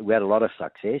a lot of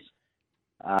success.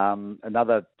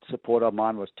 Another supporter of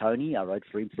mine was Tony. I rode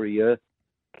for him for a year.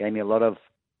 Gave me a lot of,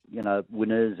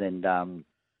 winners, and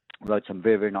rode some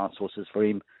very, very nice horses for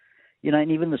him.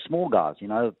 And even the small guys,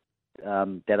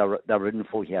 that I've ridden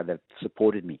for here, that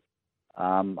supported me.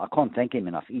 I can't thank him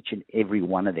enough, each and every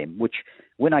one of them, which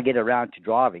when I get around to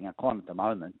driving, I can't at the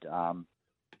moment,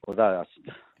 although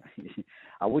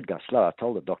I would go slow. I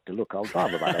told the doctor, look, I'll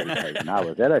drive about 80 km an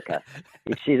hour. Is that okay?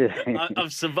 He said,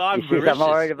 I've survived. He said, I'm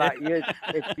worried about you.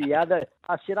 It's the other.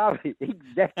 I said,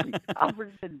 exactly.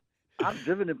 I've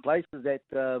driven in places that,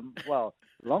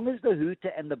 long as the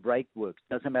hooter and the brake works,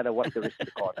 doesn't matter what the rest of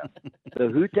the car does. The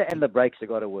hooter and the brakes have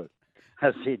got to work.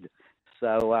 I said,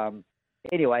 so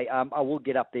anyway, I will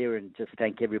get up there and just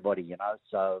thank everybody,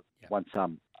 so once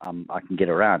I can get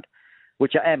around,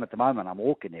 which I am at the moment. I'm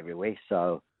walking everywhere,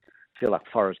 so I feel like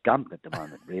Forrest Gump at the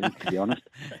moment, really, to be honest.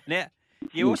 Now,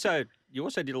 you also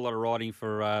did a lot of riding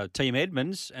for Team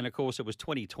Edmonds, and of course it was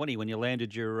 2020 when you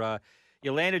landed your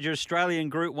Australian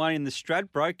Group 1 in the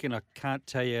Stradbroke, and I can't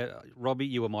tell you, Robbie,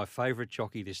 you were my favourite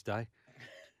jockey this day.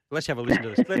 Let's have a listen to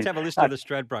this. Let's have a listen to the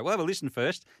Stradbroke. We'll have a listen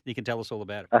first. You can tell us all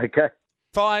about it. Okay.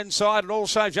 Fine side, and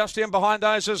also just in behind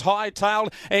those is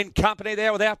Hightail in company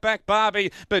there with Outback Barbie.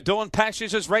 But Dawn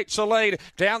Passions has reached the lead.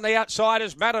 Down the outside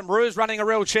is Madame Rouge running a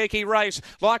real cheeky race.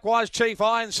 Likewise, Chief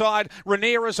Ironside.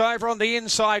 Rainier is over on the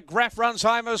inside. Graff runs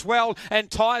home as well. And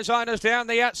Tyzone is down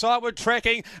the outside with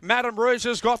Trekking. Madame Rouge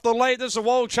has got the lead. There's the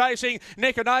wall chasing.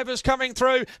 Nicanova's coming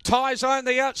through. Tyzone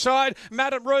the outside.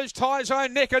 Madame Rouge,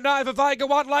 Tyzone, Nicanova, Vega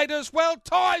 1 late as well.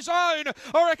 Tyzone!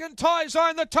 I reckon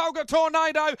Tyzone, the Tolga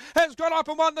Tornado, has got up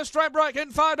and won the Stradbroke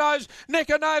in photos.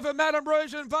 Nicanova, Madame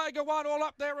Rouge and Vega 1 all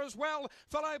up there as well,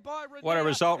 followed by Rainier. What a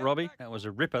result, Robbie. That was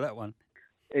a ripper, that one.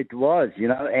 It was,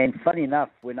 and funny enough,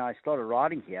 when I started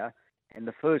riding here, and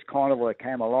the first carnival that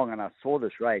came along, and I saw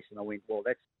this race, and I went, well,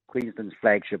 that's Queensland's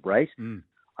flagship race.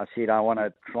 I said, I want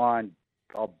to try and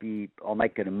I'll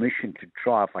make it a mission to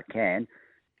try, if I can,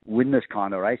 win this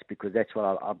kind of race, because that's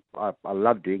what I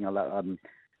love doing. The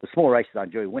small races I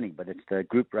enjoy winning, but it's the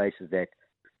group races that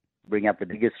bring up the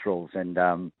biggest thrills. And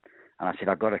I said,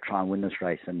 I've got to try and win this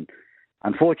race. And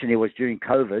unfortunately, it was during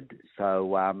COVID,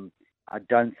 so I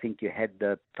don't think you had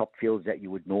the top fields that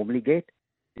you would normally get,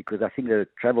 because I think the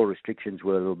travel restrictions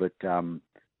were a little bit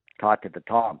tight at the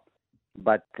time.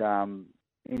 But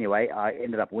anyway, I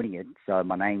ended up winning it, so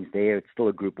my name's there. It's still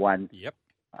a Group 1. Yep.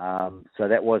 So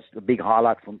that was a big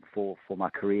highlight for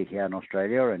my career here in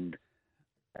Australia, and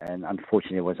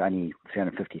unfortunately it was only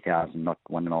 350,000, not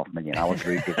 1.5 million. I was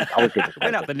very devastated.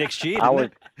 Went up the next year,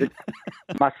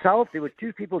 myself, there were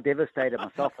two people devastated,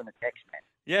 myself and the tax man.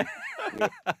 Yeah.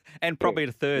 And probably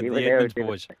the third, they the Edmonds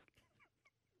boys.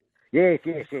 Yes.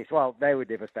 Well, they were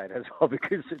devastated as well,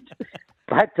 because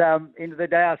but end of the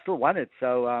day, I still won it.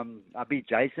 So I beat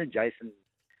Jason. Jason,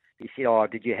 he said, oh,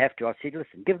 did you have to? I said,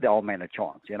 listen, give the old man a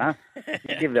chance,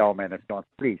 Give the old man a chance,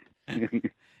 please.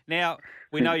 Now,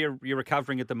 we know you're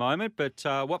recovering at the moment, but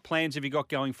what plans have you got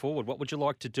going forward? What would you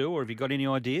like to do, or have you got any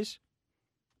ideas?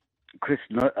 Chris,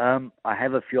 I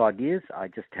have a few ideas. I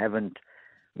just haven't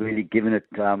really given it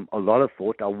a lot of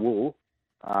thought. I will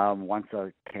once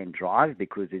I can drive,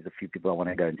 because there's a few people I want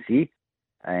to go and see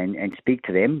and speak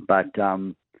to them. But,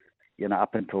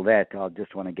 up until that, I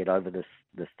just want to get over this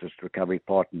recovery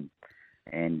part, and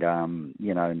then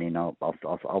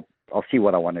I'll I'll see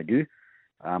what I want to do.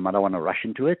 I don't want to rush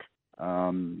into it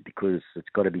because it's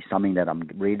got to be something that I'm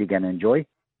really going to enjoy.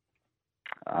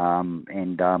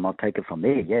 And I'll take it from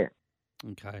there. Yeah.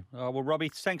 Okay. Oh, well,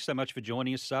 Robbie, thanks so much for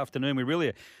joining us this afternoon. We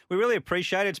really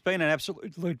appreciate it. It's been an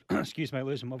absolute, excuse me,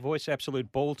 losing my voice,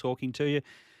 absolute ball talking to you.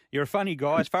 You're a funny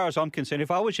guy. As far as I'm concerned, if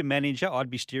I was your manager,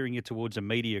 I'd be steering you towards a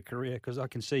media career because I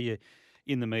can see you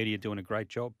in the media doing a great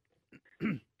job.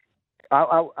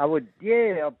 I would,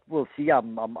 yeah. We'll see. I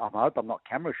hope I'm not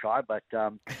camera shy, but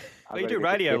well, you do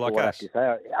radio like us.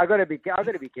 I got to be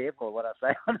careful what I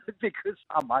say on it because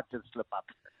I might just slip up.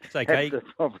 It's okay. That's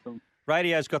the problem.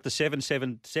 Radio's got the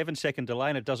 7-second delay,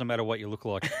 and it doesn't matter what you look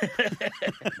like.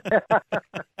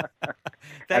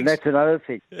 And that's another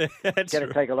thing. It's going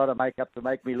to take a lot of makeup to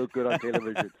make me look good on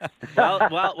television.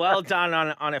 Well done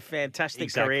on a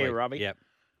fantastic career, Robbie.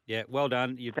 Yeah, well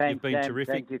done. You've been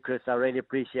terrific. Thank you, Chris. I really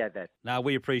appreciate that. No,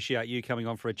 we appreciate you coming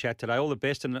on for a chat today. All the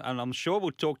best, and I'm sure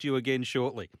we'll talk to you again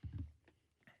shortly.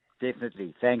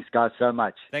 Definitely. Thanks, guys, so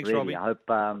much. Thanks, really. Robbie. I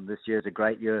hope this year is a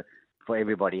great year for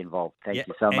everybody involved. Thank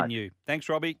you so much. And you. Thanks,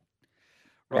 Robbie.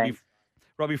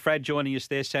 Robbie Fradd joining us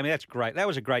there, Sammy. That's great. That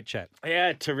was a great chat.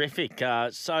 Yeah, terrific.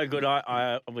 So good.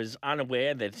 I was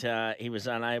unaware that he was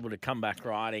unable to come back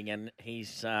riding, and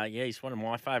he's one of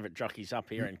my favourite jockeys up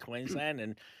here in Queensland.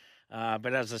 And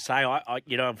but as I say, I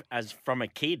as from a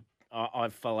kid,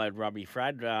 I've followed Robbie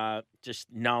Fradd, just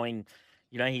knowing,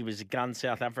 he was a gun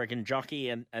South African jockey,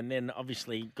 and then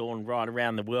obviously gone right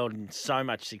around the world and so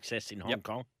much success in Hong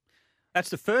Kong. That's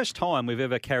the first time we've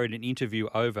ever carried an interview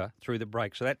over through the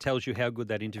break. So that tells you how good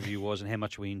that interview was and how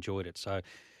much we enjoyed it. So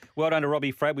well done to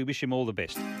Robbie Fradd. We wish him all the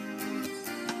best.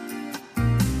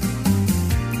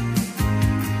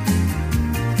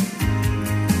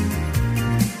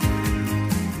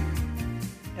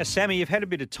 Now, Sammy, you've had a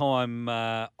bit of time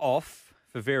off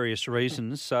for various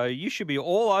reasons, so you should be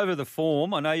all over the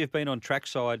form. I know you've been on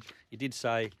trackside. You did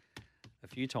say a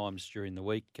few times during the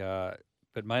week,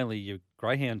 but mainly your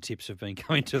greyhound tips have been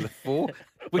coming to the fore,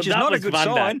 which is not a good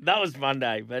sign. That was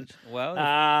Monday, but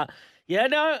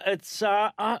it's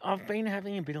I've been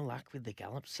having a bit of luck with the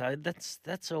gallop, so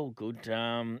that's all good.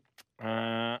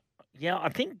 I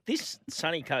think this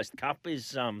Sunny Coast Cup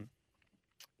is an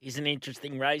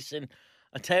interesting race, and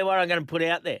I tell you what, I'm going to put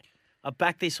out there. I've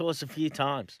backed this horse a few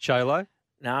times. Cholo?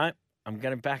 No, I'm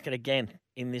going to back it again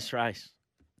in this race.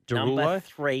 Derulo? Number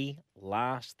 3,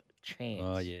 Last Chance.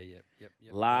 Oh, yeah.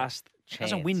 Last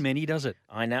Chance. Doesn't win many, does it?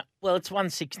 I know. Well, it's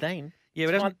 116. Yeah,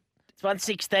 but it's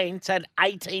 116. It's had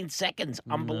 18 seconds.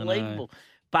 Unbelievable. No.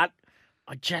 But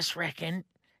I just reckon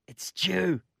it's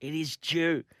due. It is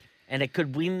due. And it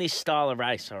could win this style of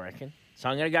race, I reckon. So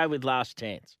I'm going to go with Last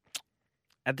Chance.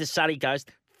 At the Sunny Coast,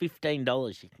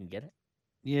 $15 you can get it.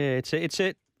 Yeah, it's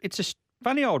a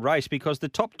funny old race because the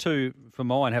top two for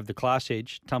mine have the class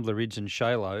edge, Tumbler Ridge and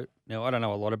Shalo. Now, I don't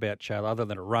know a lot about Shalo other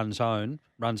than it runs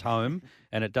home,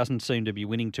 and it doesn't seem to be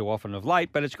winning too often of late,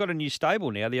 but it's got a new stable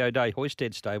now, the O'Day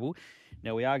Hoisted stable.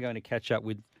 Now, we are going to catch up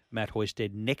with Matt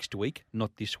Hoisted next week,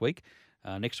 not this week.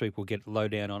 Next week we'll get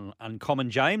lowdown on Uncommon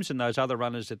James and those other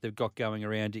runners that they've got going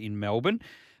around in Melbourne.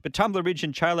 But Tumbler Ridge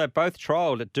and Cholo both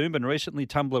trialled at Doomben recently.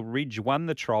 Tumbler Ridge won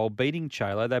the trial, beating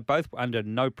Cholo. They're both under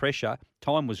no pressure.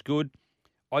 Time was good.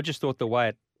 I just thought the way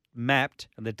it mapped,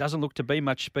 and there doesn't look to be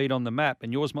much speed on the map,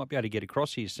 and yours might be able to get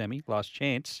across here, Sammy, Last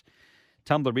Chance.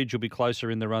 Tumbler Ridge will be closer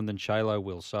in the run than Cholo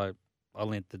will. So I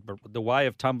lent the way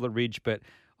of Tumbler Ridge, but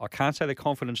I can't say the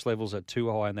confidence levels are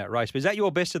too high in that race. But is that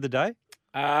your best of the day?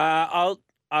 I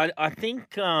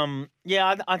think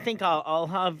I think I'll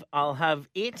have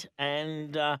it,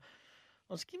 and I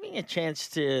was giving a chance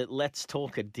to Let's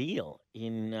Talk a Deal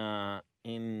in the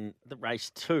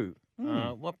race 2.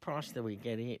 What price do we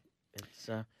get it? It's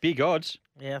big odds.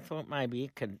 Yeah, I thought maybe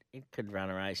it could run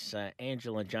a race.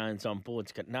 Angela Jones on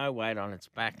board's got no weight on its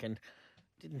back, and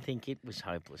didn't think it was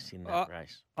hopeless in that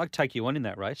race. I'd take you on in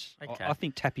that race. Okay. I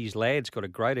think Tappy's Lad's got a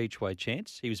great each-way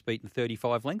chance. He was beaten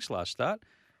 35 lengths last start.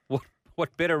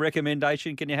 What better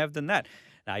recommendation can you have than that?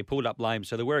 Now, he pulled up lame,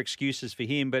 so there were excuses for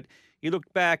him. But you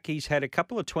look back, he's had a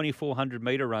couple of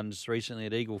 2,400-metre runs recently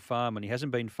at Eagle Farm, and he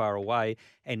hasn't been far away.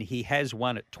 And he has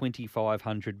won at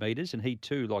 2,500 metres, and he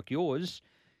too, like yours,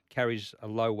 carries a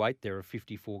low weight there of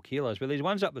 54 kilos. But these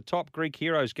ones up the top, Greek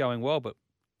Hero's going well, but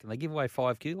can they give away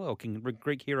 5 kilos? Or can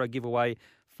Greek Hero give away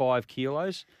 5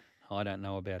 kilos? I don't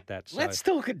know about that. So. Let's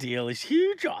Talk a Deal is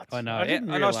huge odds. I know.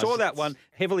 And I saw that one,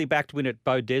 heavily backed win at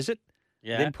Bow Desert.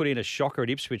 Yeah. Then put in a shocker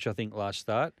at Ipswich, I think, last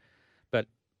start. But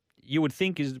you would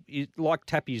think is like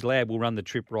Tappy's Lab will run the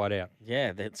trip right out.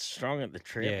 Yeah, that's strong at the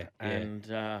trip. Yeah. And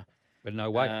but no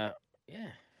weight. yeah.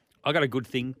 I got a good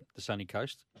thing, the Sunny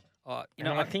Coast. You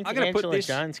know, I think I'm going to put Angela this.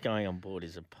 Jones going on board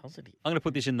is a positive. I'm going to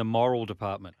put this in the moral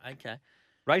department. Okay.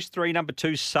 Race 3, number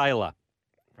 2, Sailor.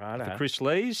 Righto. For Chris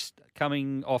Lees,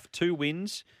 coming off 2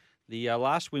 wins. The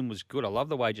last win was good. I love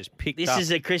the way it just picked This up.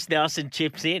 is a Chris Nelson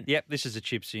chips in. Yep, this is a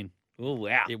chips in. Oh,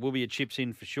 wow. It will be a chips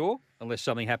in for sure, unless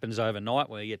something happens overnight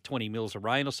where you get 20 mils of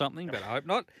rain or something, but I hope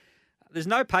not. There's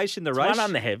no pace in the race. One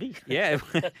on the heavy. Yeah,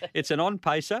 it's an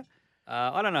on-pacer.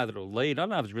 I don't know that it'll lead. I don't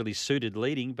know if it's really suited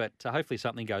leading, but hopefully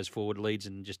something goes forward, leads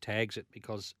and just tags it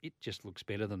because it just looks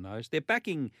better than those. They're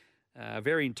backing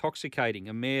very intoxicating,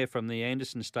 a mare from the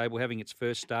Anderson stable having its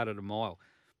first start at a mile.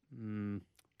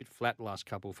 Bit flat last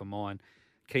couple for mine.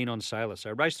 Keen on Sailor.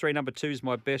 So race 3, number 2 is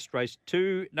my best. Race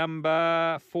 2,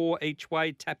 number 4 each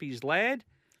way, Tappy's Lad.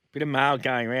 Bit of mail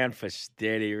going around for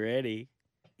Steady Ready.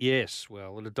 Yes,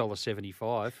 well, at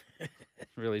 $1.75.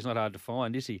 Really, he's not hard to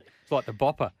find, is he? It's like the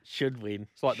Bopper. Should win.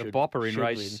 It's like the Bopper in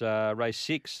win. race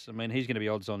 6. I mean, he's going to be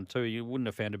odds on too. You wouldn't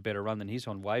have found a better run than his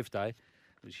on Wave Day.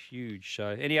 It was huge.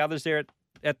 So, any others there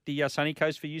at the Sunny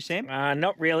Coast for you, Sam?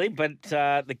 Not really, but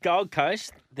the Gold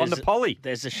Coast. On the Polly.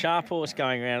 There's a sharp horse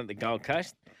going around at the Gold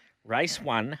Coast. Race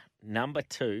 1, number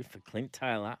 2 for Clint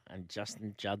Taylor and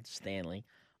Justin Judd Stanley.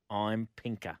 I'm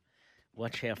Pinker.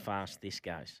 Watch how fast this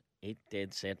goes. It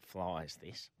dead set flies,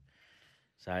 this.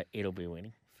 So it'll be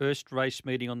winning. First race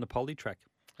meeting on the Polly track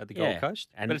at the Gold Coast.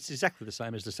 But it's exactly the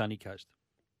same as the Sunny Coast.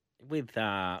 With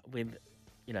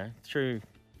through,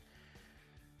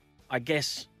 I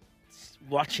guess,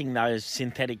 watching those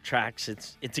synthetic tracks,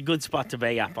 it's a good spot to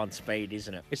be up on speed,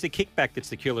 isn't it? It's the kickback that's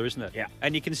the killer, isn't it? Yeah.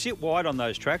 And you can sit wide on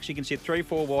those tracks. You can sit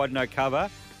 3-4 wide, no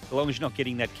cover, as long as you're not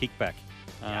getting that kickback.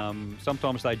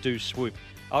 Sometimes they do swoop.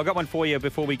 I've got one for you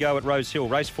before we go at Rose Hill.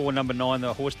 Race 4, number 9,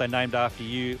 the horse they named after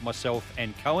you, myself,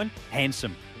 and Cohen.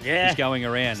 Handsome. Yeah. He's going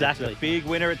around. Exactly. It's a big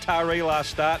winner at Taree last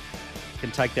start. Can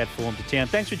take that form to town.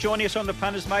 Thanks for joining us on the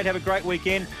Punters, mate. Have a great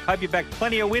weekend. Hope you're back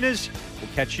plenty of winners.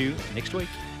 We'll catch you next week.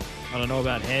 I don't know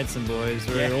about handsome, boys.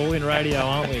 We're all in radio,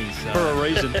 aren't we? So. For a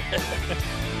reason.